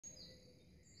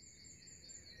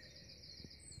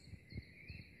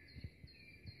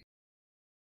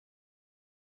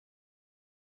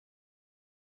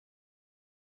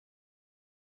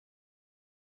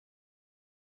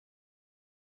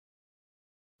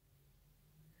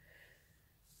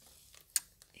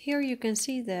Here you can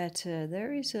see that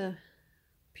there is a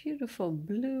beautiful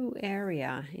blue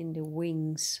area in the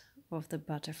wings of the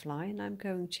butterfly, and I'm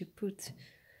going to put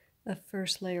a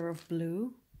first layer of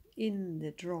blue in the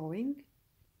drawing.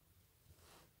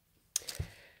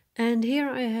 And here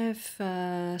I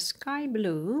have sky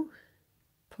blue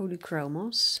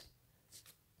Polychromos.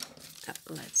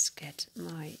 Let's get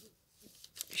my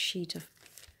sheet of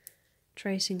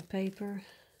tracing paper.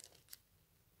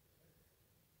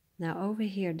 Now over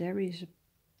here there is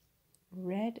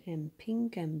red and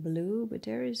pink and blue, but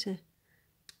there is a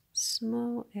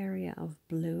small area of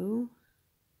blue,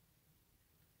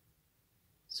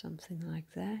 something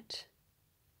like that.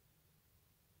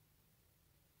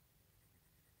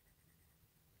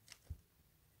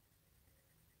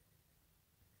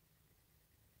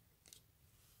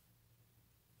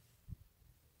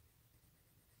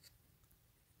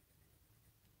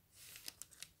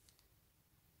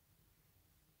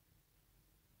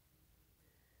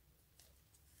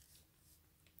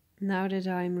 Now that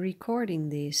I'm recording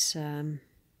this,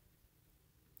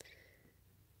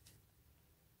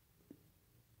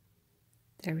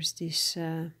 there's this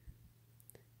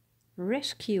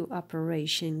rescue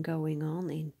operation going on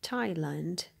in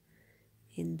Thailand,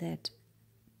 in that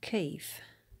cave.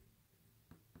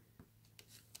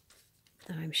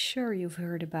 I'm sure you've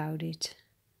heard about it.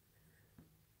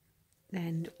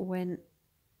 And when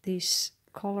this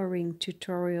coloring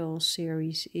tutorial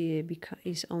series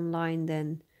is online,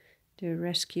 then the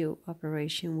rescue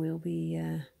operation will be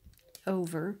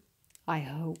over, I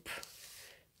hope,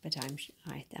 but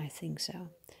I think so.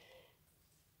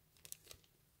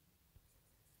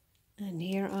 And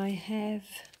here I have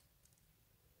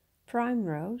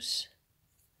Primrose,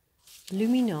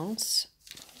 Luminance,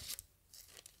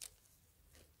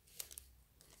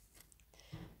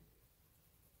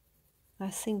 I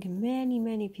think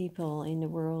many people in the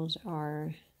world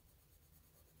are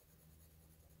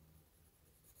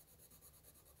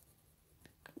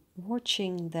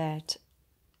watching that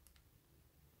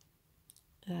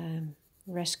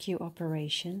rescue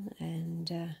operation,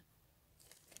 and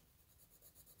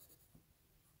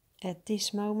at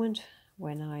this moment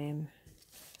when I am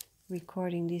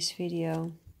recording this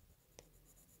video,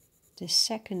 the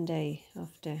second day of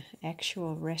the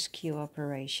actual rescue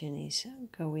operation is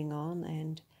going on,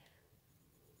 and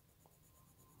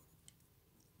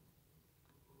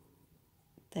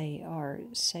they are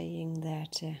saying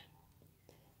that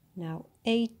now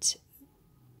 8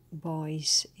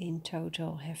 boys in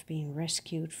total have been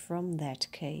rescued from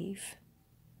that cave.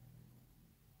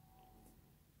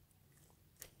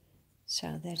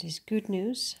 So that is good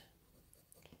news.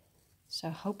 So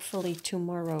hopefully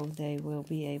tomorrow they will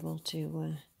be able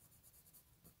to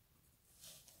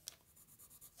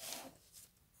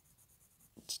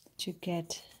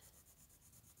get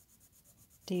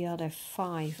the other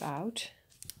 5 out.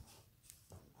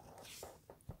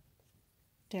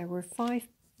 There were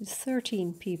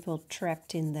 13 people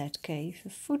trapped in that cave.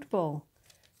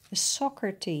 A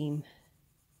soccer team.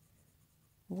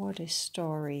 What a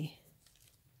story.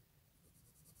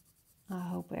 I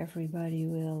hope everybody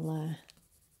will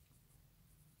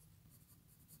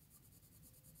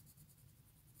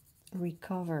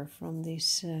recover from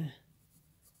this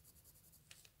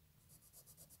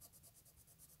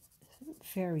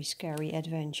very scary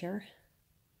adventure.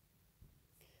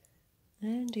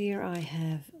 And here I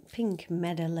have pink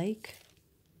meadow lake.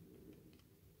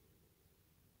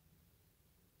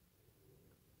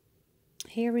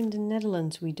 Here in the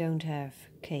Netherlands we don't have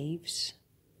caves.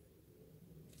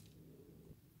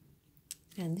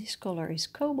 And this color is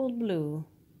cobalt blue,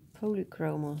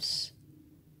 Polychromos.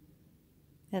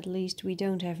 At least we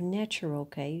don't have natural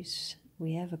caves.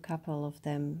 We have a couple of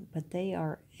them, but they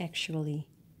are actually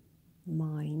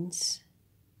mines.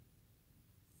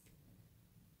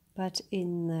 But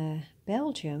in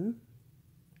Belgium,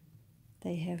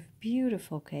 they have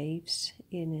beautiful caves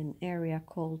in an area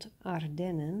called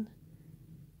Ardennes.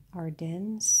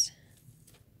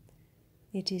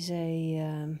 It is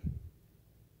an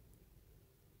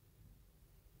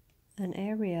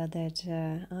area that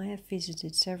I have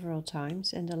visited several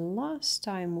times, and the last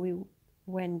time we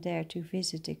went there to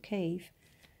visit a cave,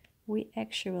 we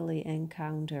actually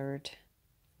encountered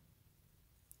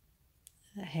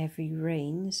heavy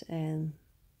rains, and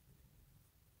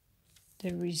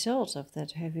the result of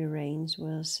that heavy rains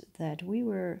was that we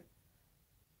were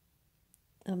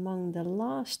among the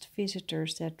last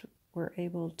visitors that were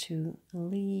able to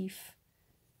leave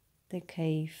the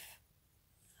cave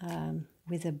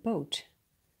with a boat.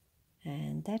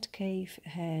 And that cave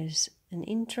has an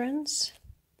entrance,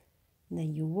 and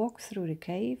then you walk through the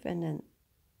cave, and then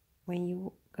when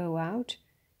you go out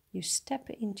You step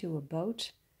into a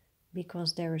boat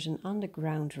because there is an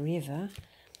underground river,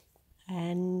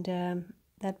 and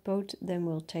that boat then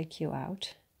will take you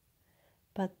out.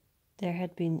 But there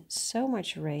had been so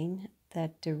much rain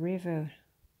that the river,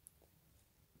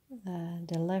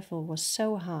 the level was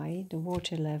so high, the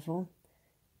water level,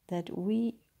 that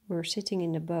we were sitting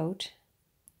in the boat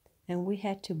and we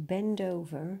had to bend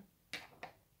over.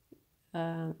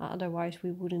 Otherwise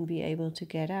we wouldn't be able to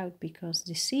get out, because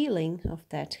the ceiling of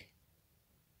that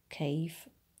cave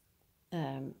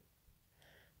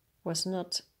was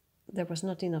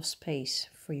not enough space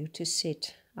for you to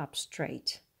sit up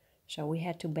straight, so we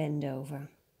had to bend over.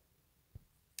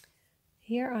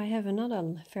 Here I have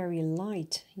another very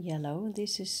light yellow.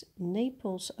 This is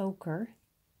Naples ochre,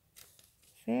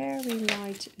 very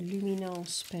light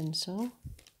luminance pencil.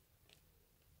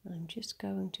 I'm just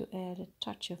going to add a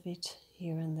touch of it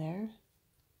here and there.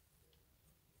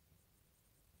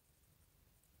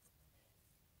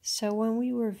 So when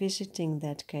we were visiting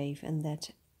that cave and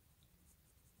that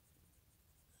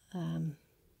on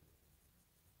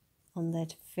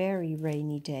that very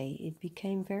rainy day, it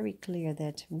became very clear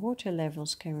that water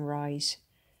levels can rise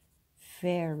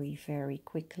very, very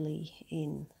quickly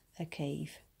in a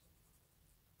cave.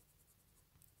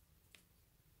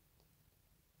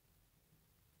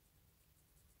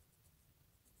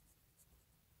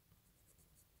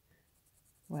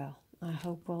 Well, I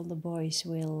hope all the boys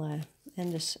will,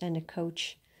 and the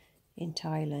coach in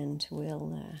Thailand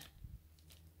will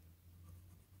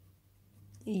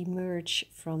emerge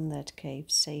from that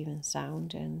cave safe and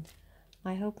sound, and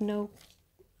I hope no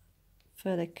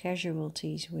further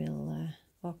casualties will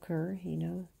occur. You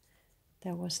know,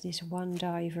 there was this one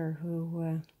diver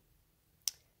who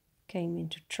came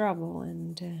into trouble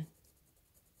and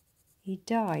he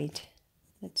died.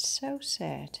 That's so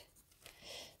sad.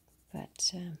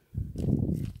 But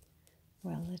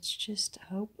well, let's just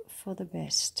hope for the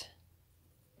best.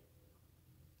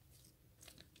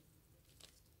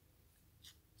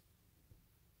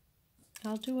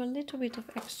 I'll do a little bit of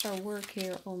extra work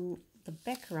here on the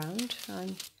background.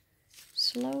 I'm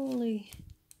slowly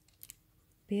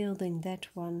building that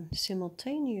one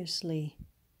simultaneously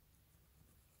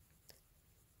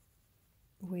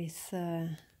with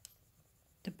the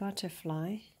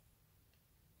butterfly.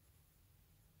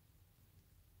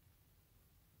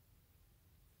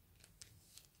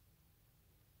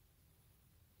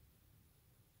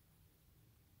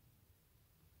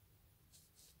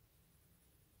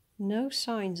 No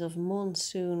signs of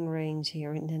monsoon rains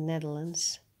here in the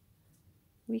Netherlands.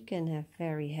 We can have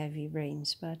very heavy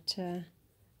rains, but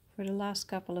for the last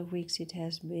couple of weeks it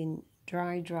has been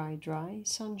dry, dry, dry,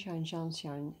 sunshine,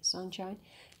 sunshine, sunshine.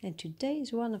 And today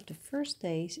is one of the first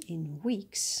days in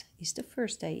weeks,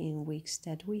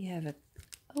 that we have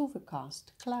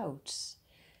overcast clouds.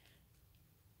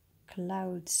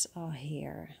 Clouds are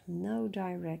here, no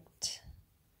direct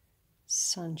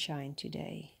sunshine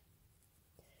today.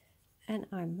 And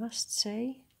I must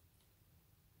say,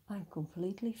 I'm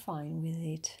completely fine with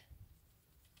it.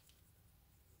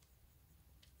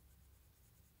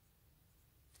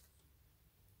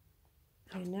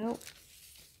 You know,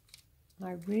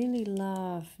 I really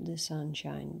love the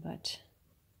sunshine, but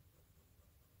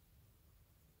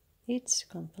it's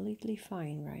completely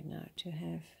fine right now to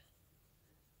have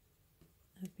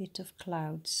a bit of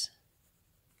clouds.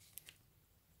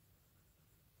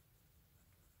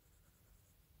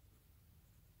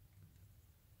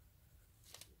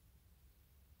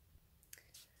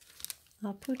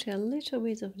 I'll put a little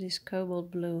bit of this cobalt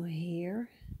blue here.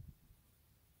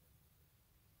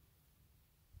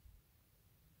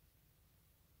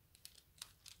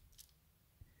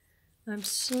 I'm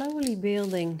slowly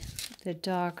building the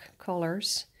dark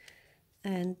colors,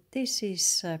 and this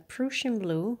is Prussian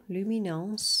blue,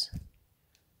 luminance.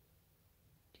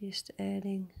 Just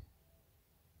adding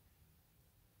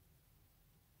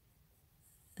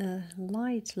a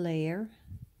light layer,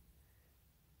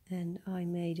 and I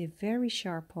made a very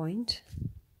sharp point.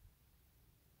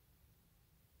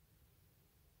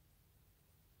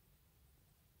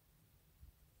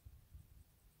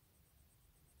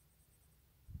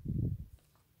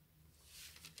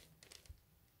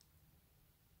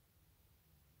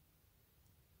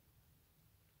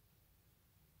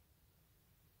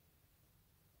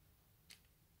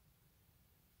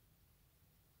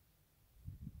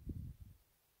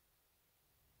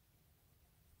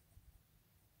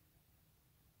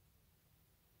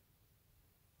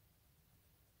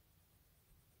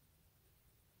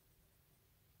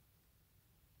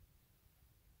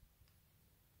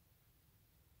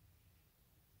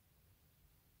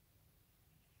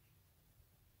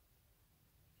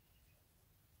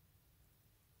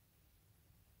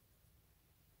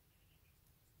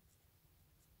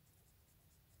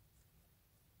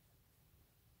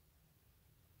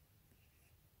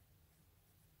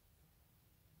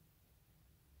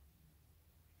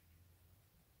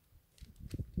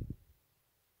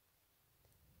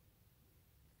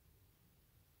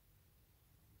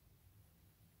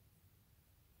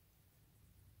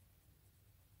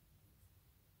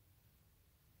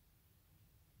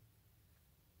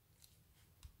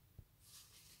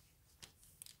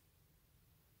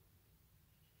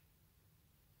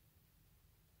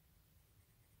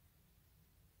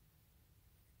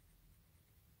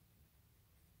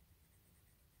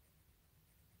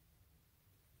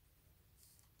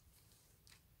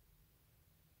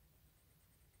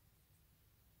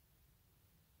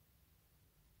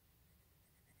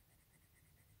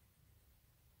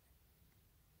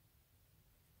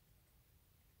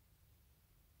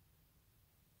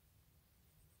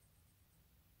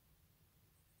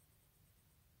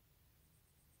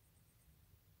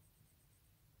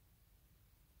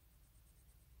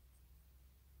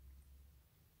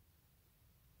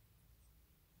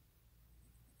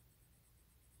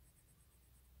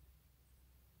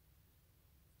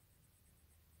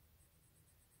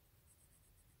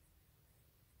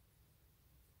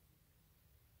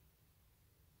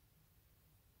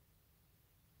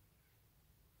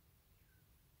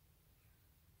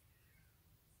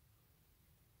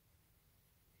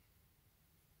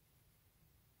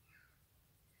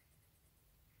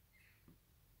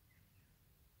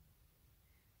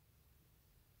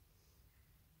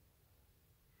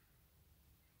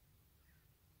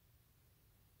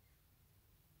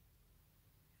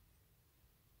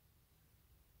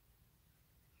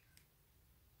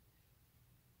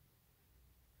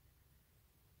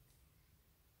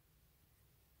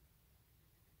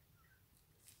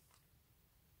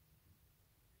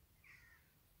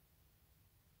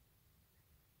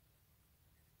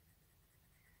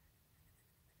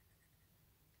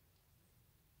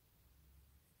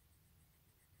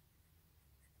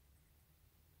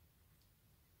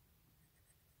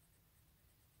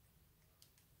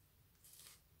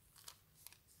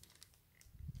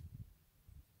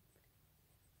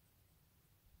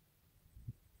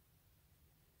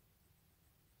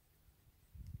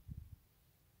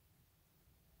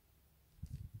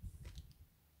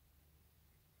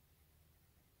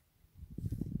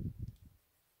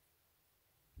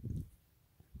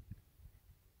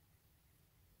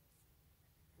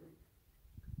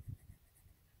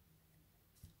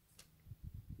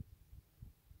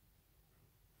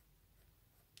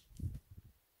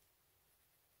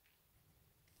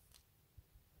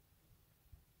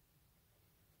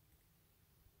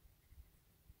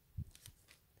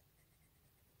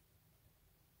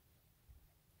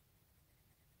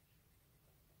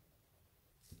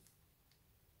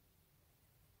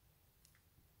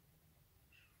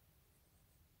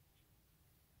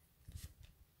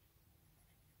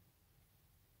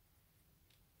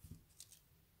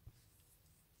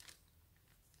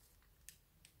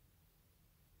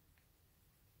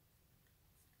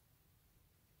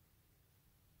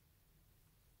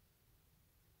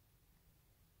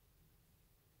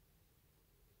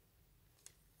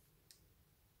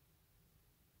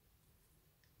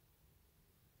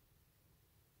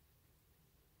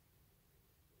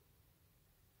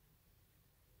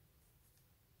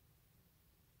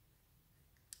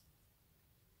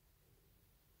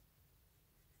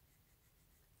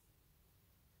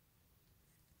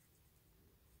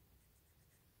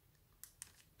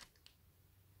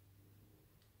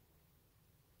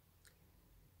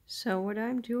 So what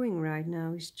I'm doing right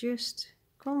now is just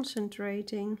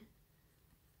concentrating,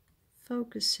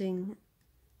 focusing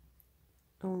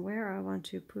on where I want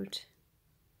to put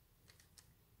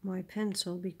my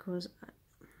pencil, because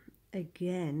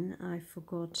again I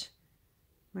forgot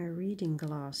my reading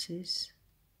glasses.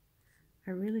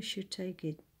 I really should take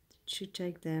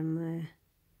them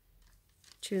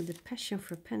to the Passion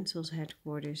for Pencils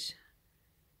headquarters.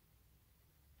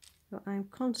 So I'm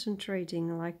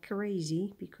concentrating like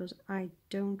crazy because I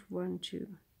don't want to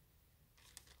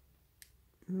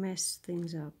mess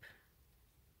things up.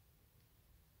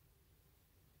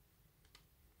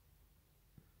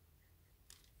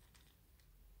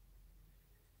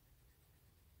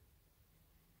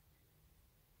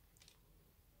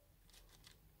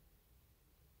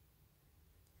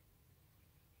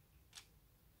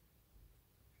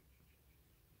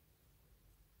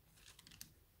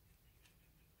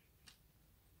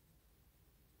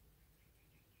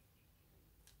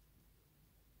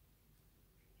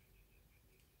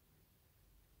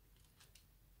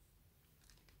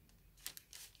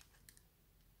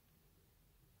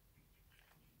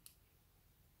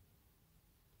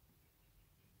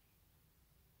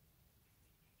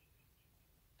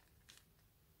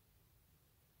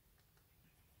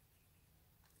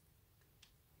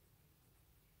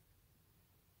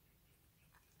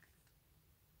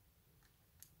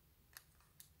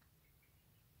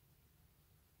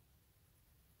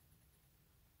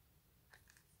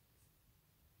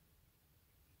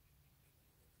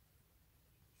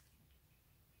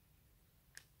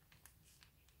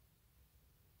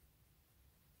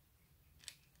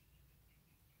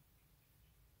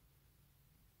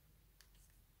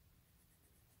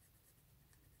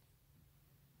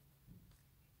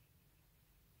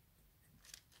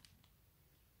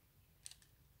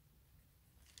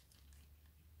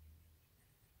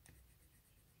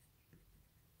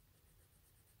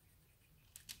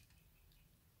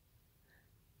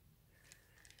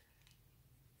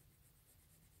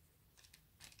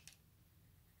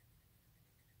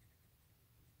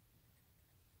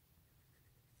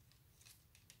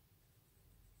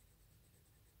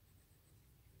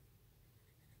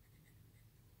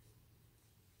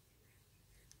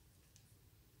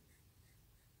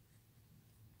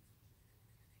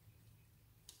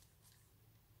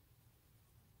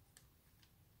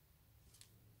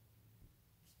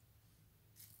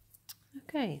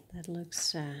 Okay, that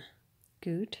looks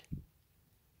good.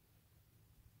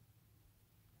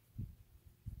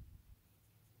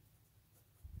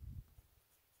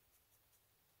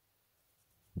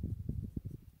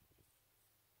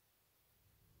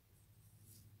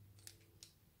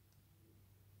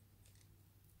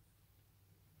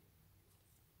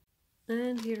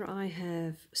 And here I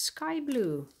have Sky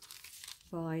Blue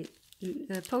by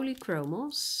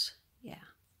Polychromos. Yeah.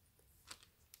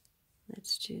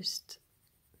 Let's just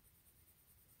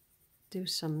do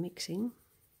some mixing.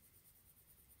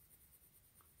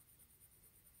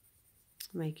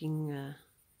 Making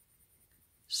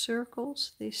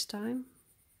circles this time.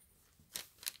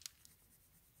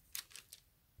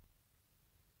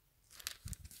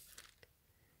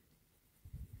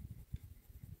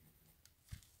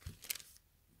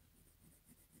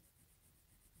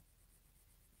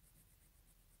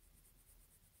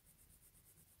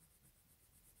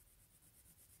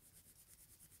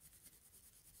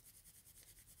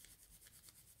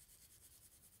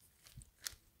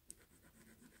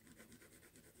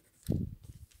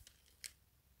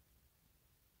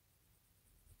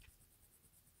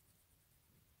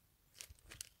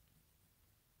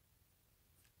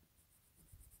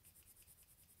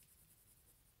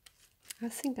 I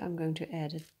think I'm going to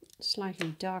add a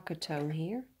slightly darker tone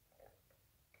here.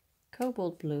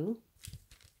 Cobalt blue.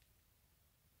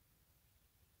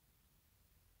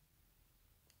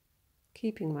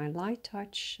 Keeping my light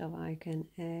touch so I can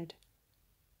add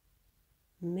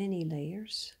many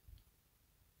layers.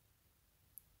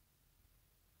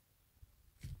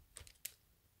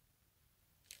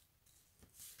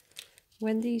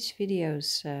 When these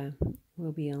videos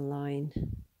will be online,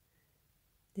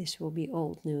 this will be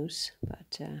old news,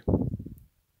 but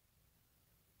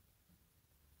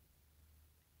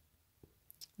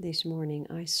this morning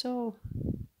I saw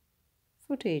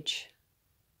footage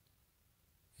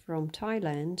from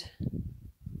Thailand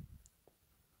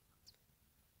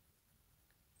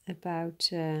about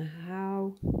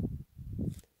how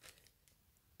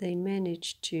they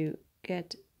managed to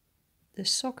get the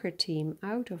soccer team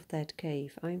out of that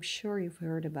cave. I'm sure you've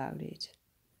heard about it.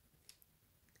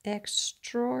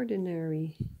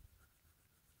 Extraordinary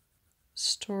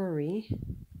story.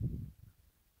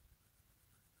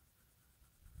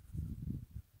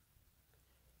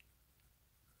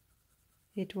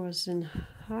 It was a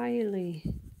highly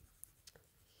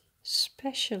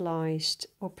specialized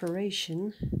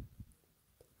operation,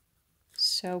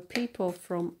 so people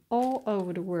from all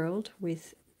over the world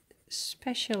with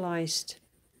specialized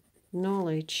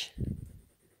knowledge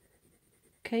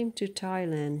came to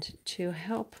Thailand to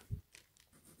help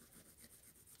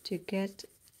to get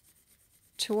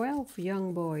 12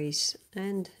 young boys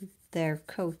and their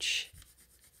coach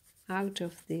out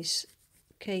of this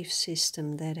cave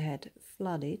system that had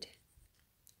flooded.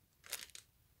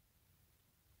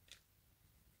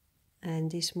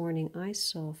 And this morning I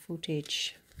saw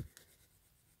footage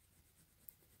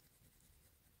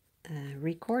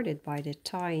recorded by the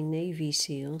Thai Navy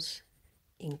SEALs,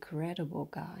 incredible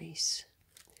guys,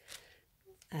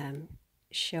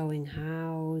 showing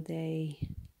how they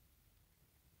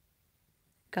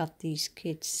got these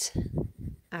kids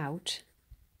out.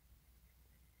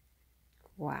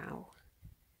 Wow.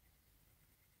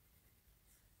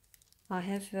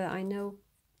 I know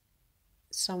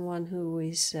someone who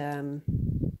is,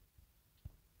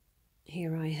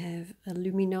 here I have a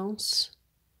luminance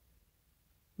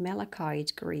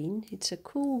malachite green. It's a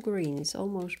cool green, it's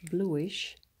almost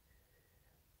bluish.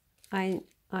 I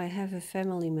have a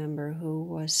family member who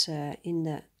was in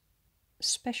the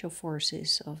special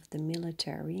forces of the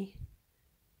military,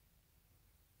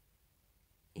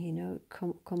 you know,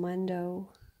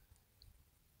 commando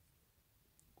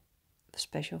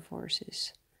special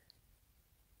forces,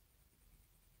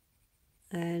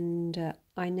 and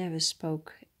I never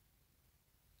spoke,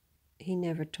 he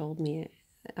never told me,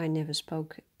 I never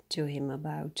spoke to him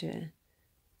about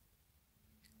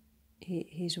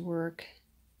his work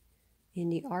in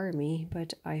the army,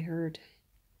 but I heard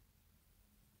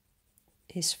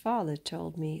his father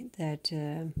told me that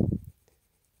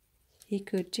he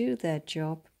could do that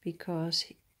job because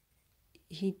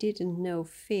he didn't know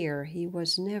fear. He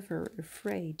was never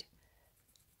afraid.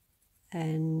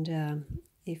 And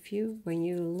when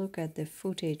you look at the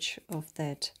footage of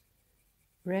that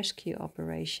rescue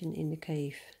operation in the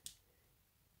cave,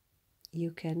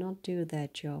 you cannot do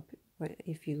that job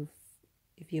if you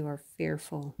are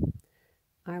fearful.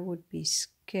 I would be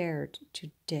scared to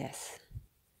death.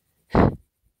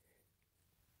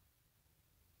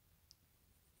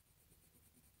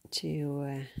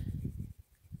 To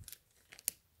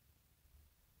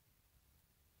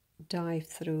dive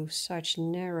through such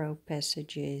narrow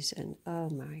passages, and oh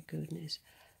my goodness.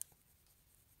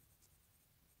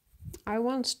 I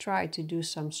once tried to do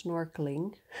some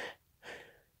snorkeling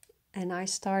and I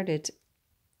started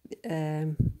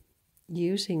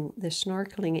using the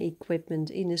snorkeling equipment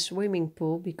in a swimming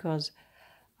pool because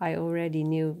I already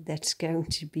knew that's going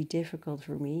to be difficult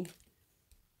for me,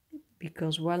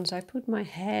 because once I put my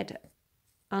head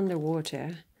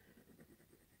underwater,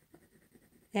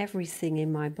 everything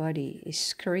in my body is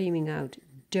screaming out,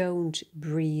 don't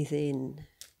breathe in.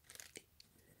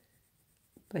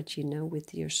 But you know,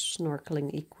 with your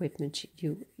snorkeling equipment,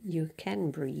 you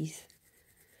can breathe.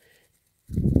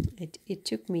 It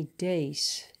took me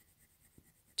days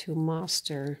to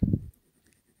master,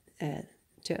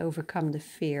 to overcome the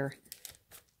fear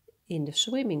in the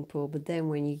swimming pool. But then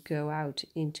when you go out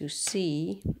into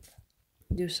sea,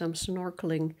 do some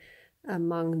snorkeling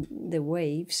among the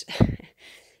waves,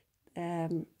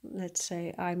 let's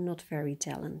say I'm not very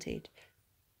talented.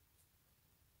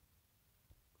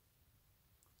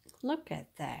 Look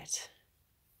at that.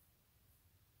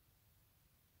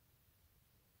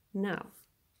 Now,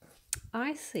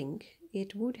 I think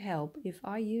it would help if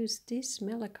I use this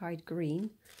malachite green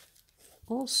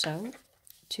also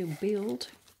to build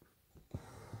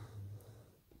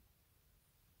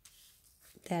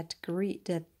that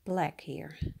black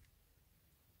here.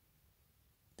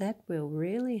 That will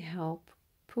really help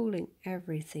pulling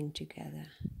everything together.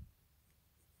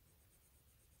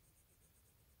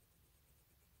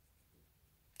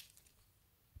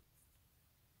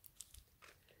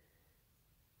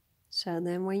 So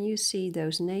then when you see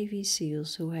those Navy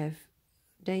SEALs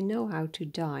they know how to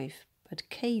dive, but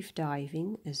cave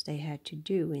diving, as they had to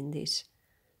do in this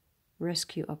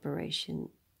rescue operation,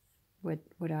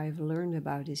 what I've learned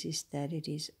about this is that it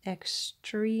is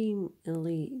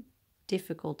extremely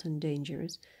difficult and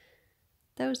dangerous.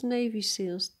 Those Navy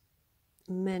SEALs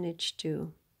managed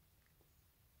to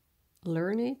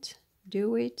learn it,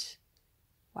 do it.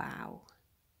 Wow.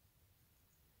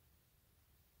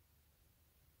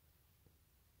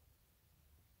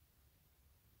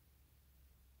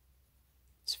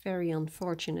 It's very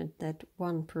unfortunate that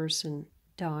one person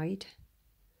died,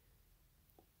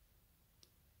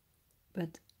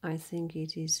 but I think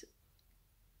it is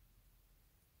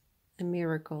a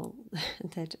miracle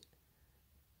that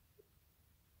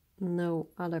no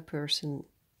other person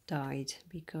died,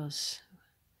 because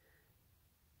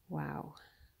wow.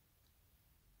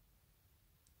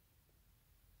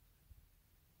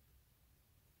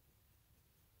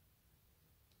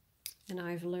 And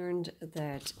I've learned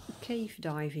that cave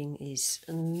diving is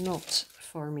not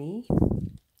for me.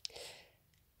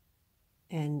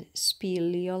 And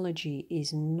speleology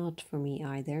is not for me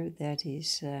either. That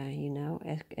is, you know,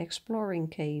 exploring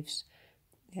caves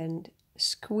and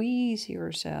squeeze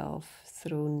yourself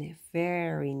through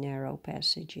very narrow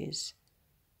passages.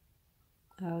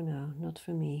 Oh no, not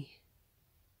for me.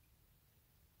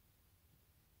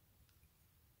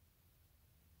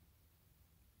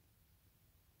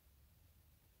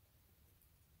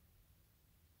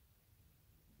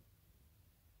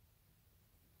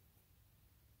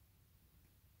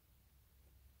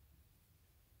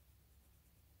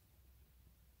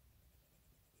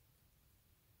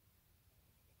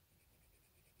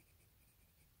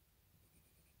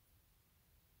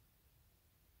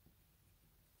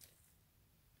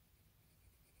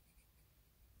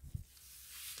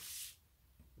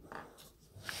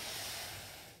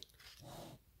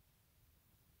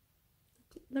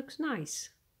 Looks nice.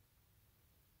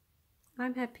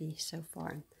 I'm happy so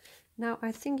far. Now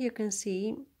I think you can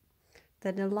see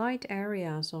that the light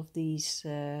areas of these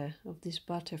of this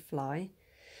butterfly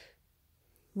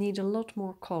need a lot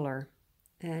more color,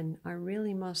 and I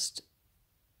really must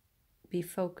be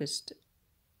focused.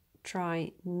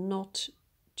 Try not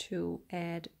to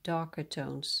add darker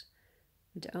tones,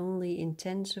 but only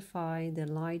intensify the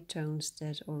light tones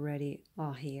that already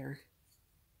are here.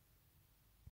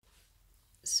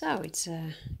 So it's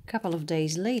a couple of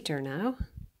days later now,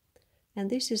 and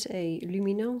this is a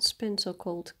luminance pencil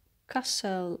called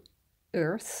Castell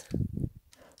Earth,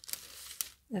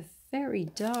 a very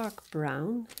dark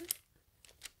brown,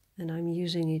 and I'm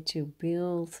using it to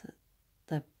build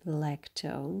the black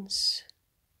tones.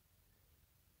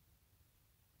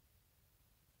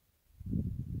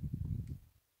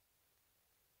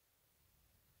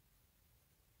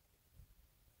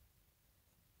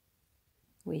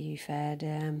 We've had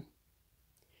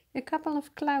a couple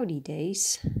of cloudy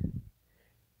days,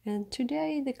 and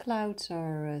today the clouds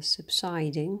are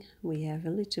subsiding. We have a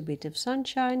little bit of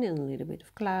sunshine and a little bit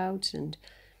of clouds, and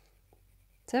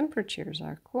temperatures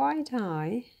are quite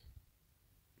high.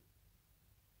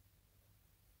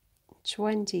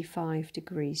 25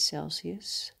 degrees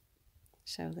Celsius,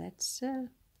 so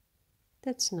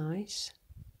that's nice.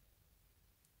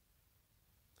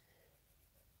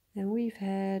 And we've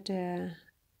had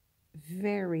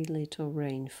very little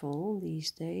rainfall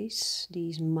these days,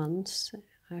 these months,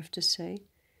 I have to say.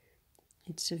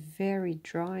 It's a very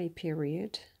dry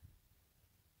period.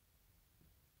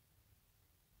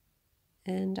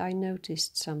 And I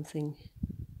noticed something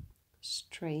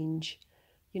strange.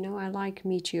 You know, I like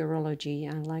meteorology,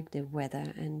 I like the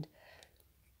weather, and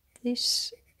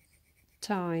this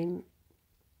time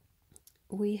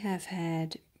we have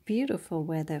had beautiful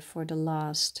weather for the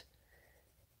last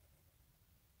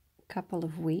couple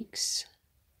of weeks,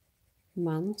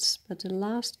 months, but the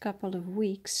last couple of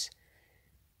weeks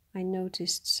I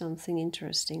noticed something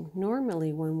interesting.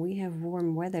 Normally when we have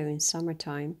warm weather in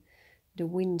summertime, the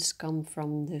winds come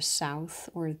from the south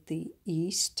or the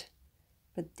east,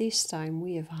 but this time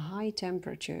we have high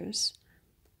temperatures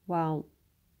while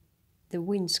the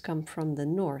winds come from the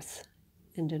north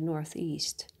and the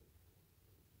northeast.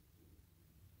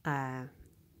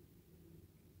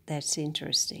 That's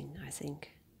interesting, I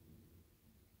think.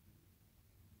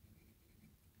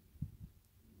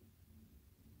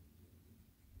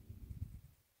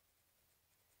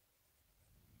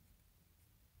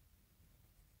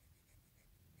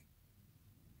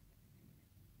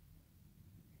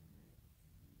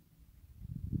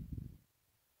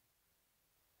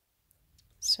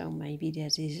 So maybe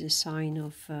that is a sign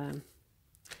of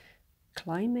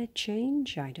climate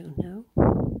change, I don't know.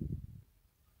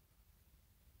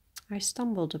 I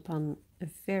stumbled upon a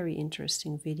very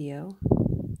interesting video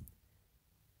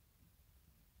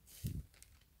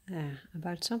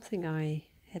about something I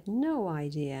had no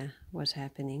idea was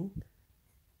happening.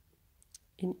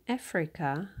 In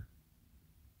Africa,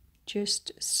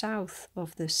 just south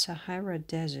of the Sahara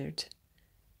Desert,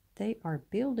 they are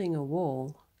building a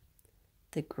wall,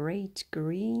 the Great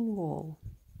Green Wall.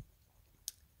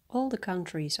 All the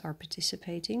countries are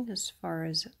participating, as far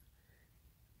as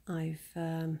I've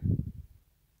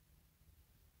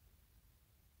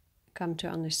come to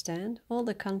understand. All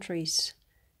the countries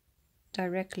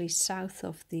directly south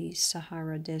of the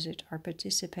Sahara Desert are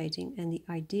participating, and the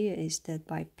idea is that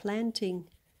by planting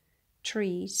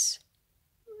trees,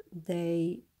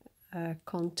 they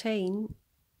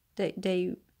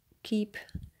keep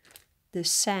the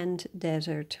sand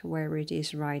desert where it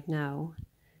is right now,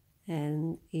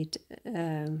 and it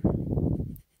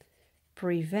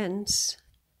prevents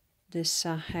the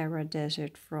Sahara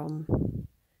Desert from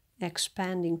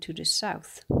expanding to the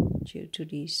south due to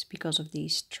because of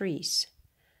these trees.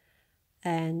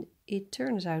 And it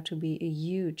turns out to be a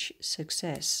huge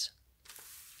success.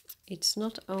 It's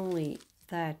not only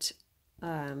that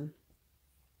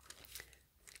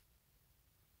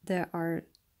there are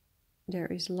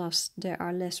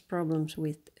less problems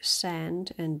with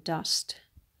sand and dust,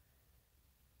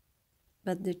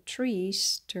 but the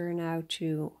trees turn out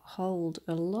to hold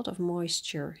a lot of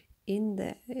moisture in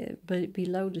the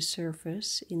below the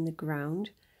surface in the ground,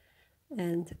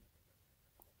 and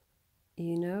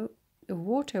you know, the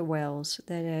water wells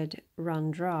that had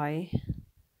run dry,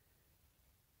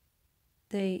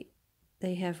 they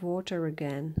have water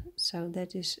again. So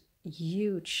that is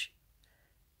huge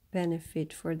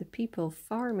benefit for the people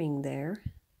farming there.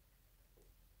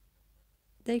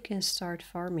 They can start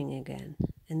farming again,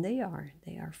 and they are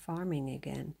farming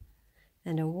again,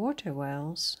 and the water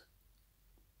wells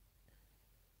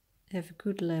have a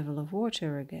good level of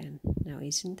water again. Now,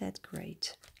 isn't that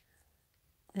great?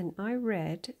 And I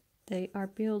read they are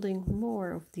building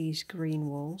more of these green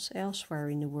walls elsewhere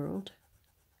in the world.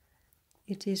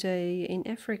 It is in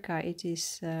Africa, it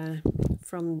is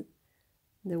from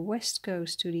the west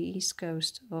coast to the east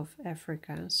coast of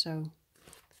Africa, so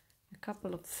a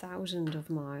couple of thousand of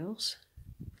miles.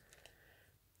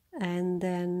 And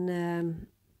then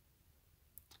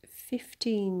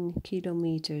 15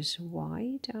 kilometers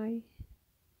wide, I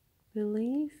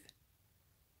believe.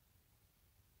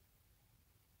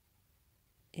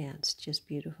 Yeah, it's just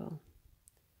beautiful.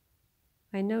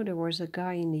 I know there was a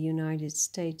guy in the United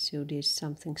States who did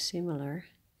something similar.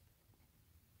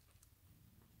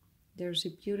 There's a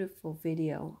beautiful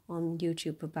video on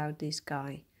YouTube about this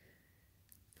guy.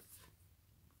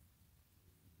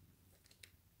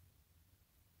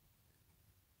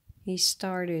 He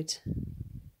started,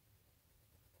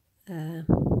 there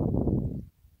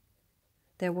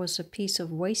was a piece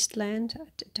of wasteland.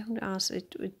 Don't ask,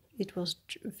 it was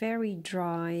very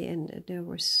dry, and it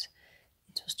was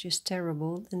just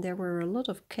terrible. And there were a lot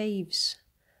of caves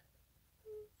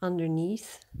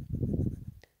underneath,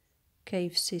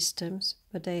 cave systems,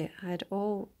 but they had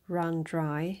all run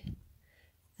dry,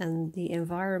 and the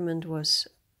environment was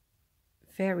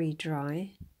very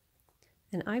dry.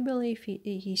 And I believe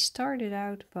he started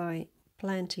out by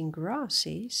planting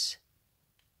grasses,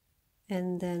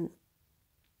 and then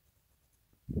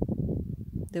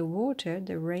the water,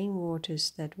 the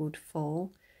rainwaters that would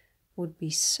fall, would be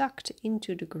sucked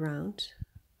into the ground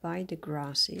by the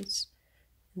grasses,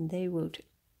 and they would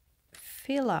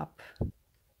fill up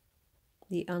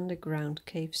the underground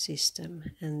cave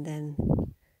system, and then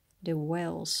the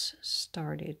wells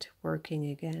started working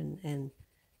again, and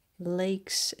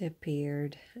lakes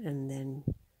appeared, and then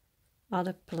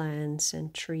other plants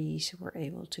and trees were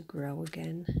able to grow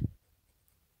again.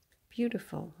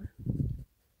 Beautiful.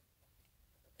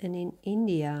 And in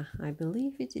India, I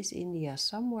believe it is India,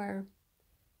 somewhere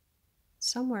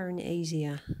in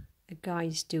Asia, a guy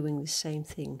is doing the same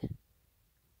thing.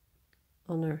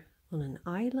 On an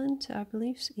island, I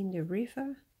believe, in the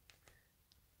river,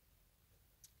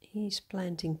 he's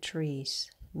planting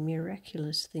trees.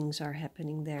 Miraculous things are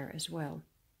happening there as well.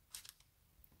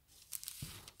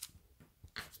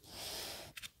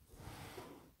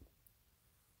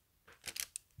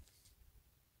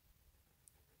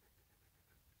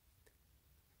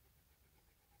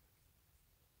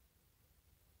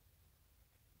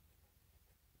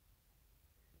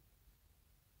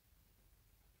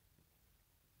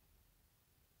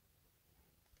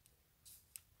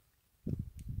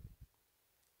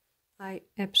 I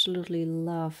absolutely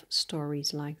love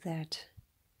stories like that.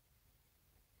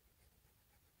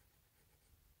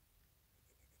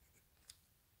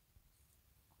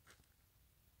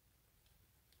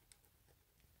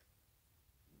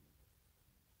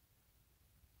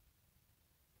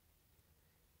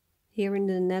 Here in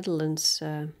the Netherlands,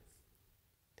 the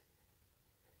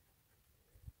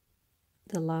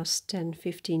last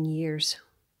 10-15 years,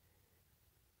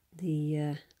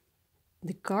 the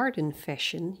garden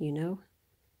fashion, you know,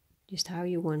 just how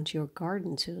you want your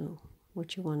garden to,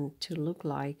 what you want it to look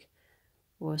like,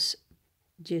 was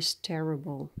just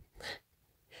terrible.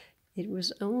 It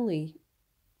was only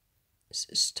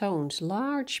stones,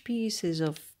 large pieces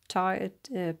of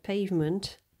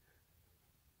pavement,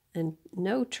 and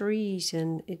no trees,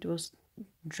 and it was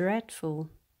dreadful.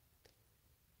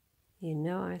 You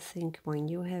know, I think when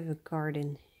you have a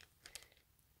garden,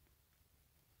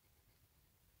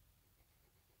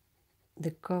 the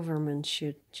government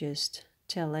should just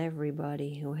tell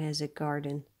everybody who has a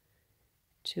garden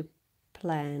to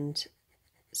plant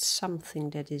something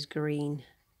that is green.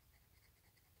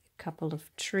 A couple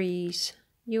of trees.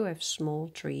 You have small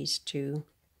trees too.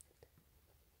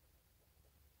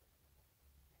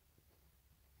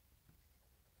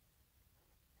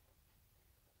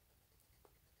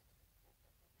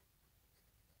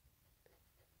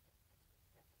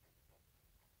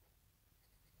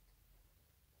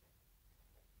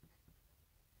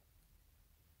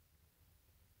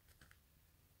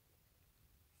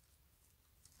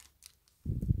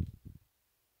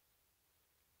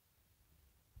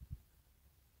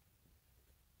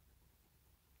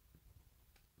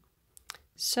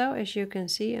 So as you can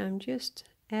see, I'm just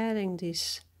adding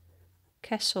this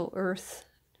Castell earth,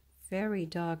 very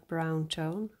dark brown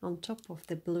tone on top of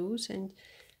the blues, and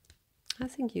I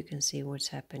think you can see what's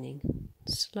happening.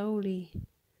 Slowly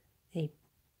a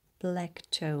black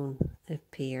tone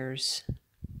appears.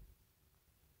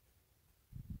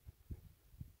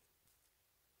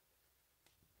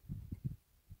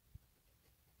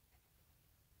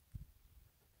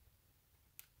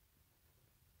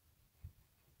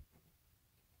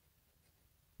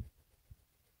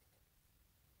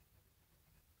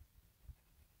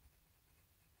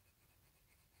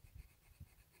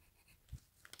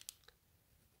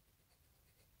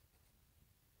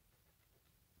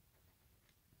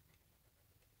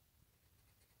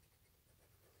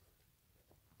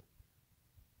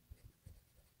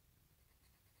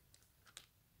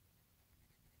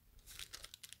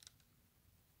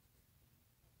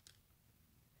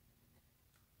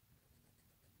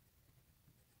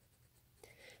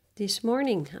 This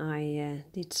morning I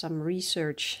did some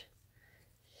research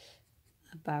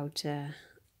about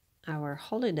our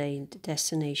holiday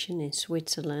destination in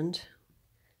Switzerland.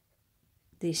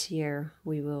 This year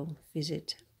we will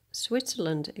visit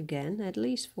Switzerland again, at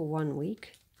least for 1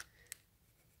 week.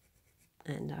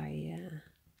 And I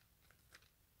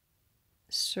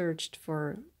searched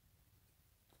for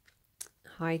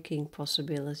hiking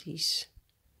possibilities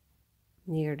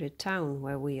near the town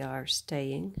where we are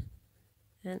staying.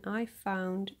 And I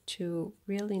found 2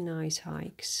 really nice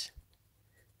hikes,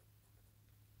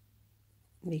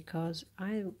 because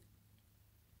I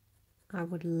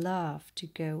would love to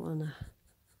go on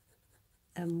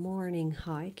a morning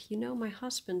hike. You know, my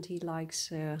husband, he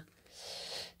likes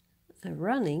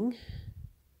running,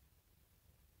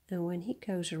 and when he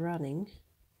goes running,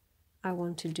 I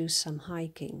want to do some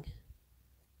hiking.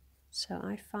 So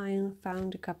I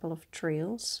found a couple of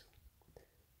trails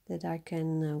that I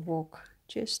can walk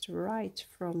just right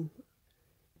from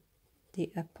the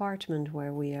apartment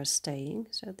where we are staying.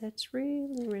 So that's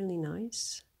really, really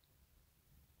nice.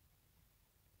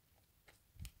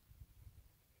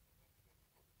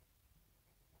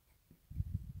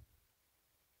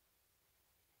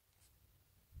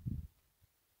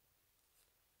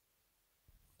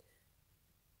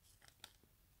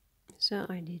 So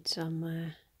I did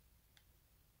some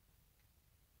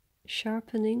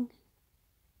sharpening.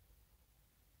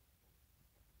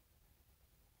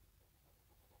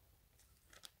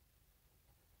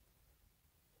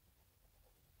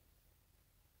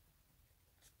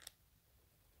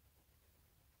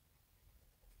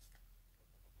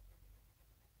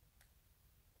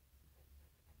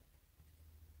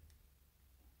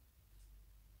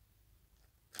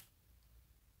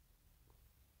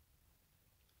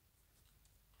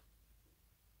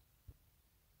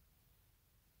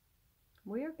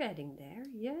 We're getting there,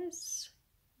 yes,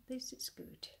 this is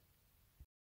good.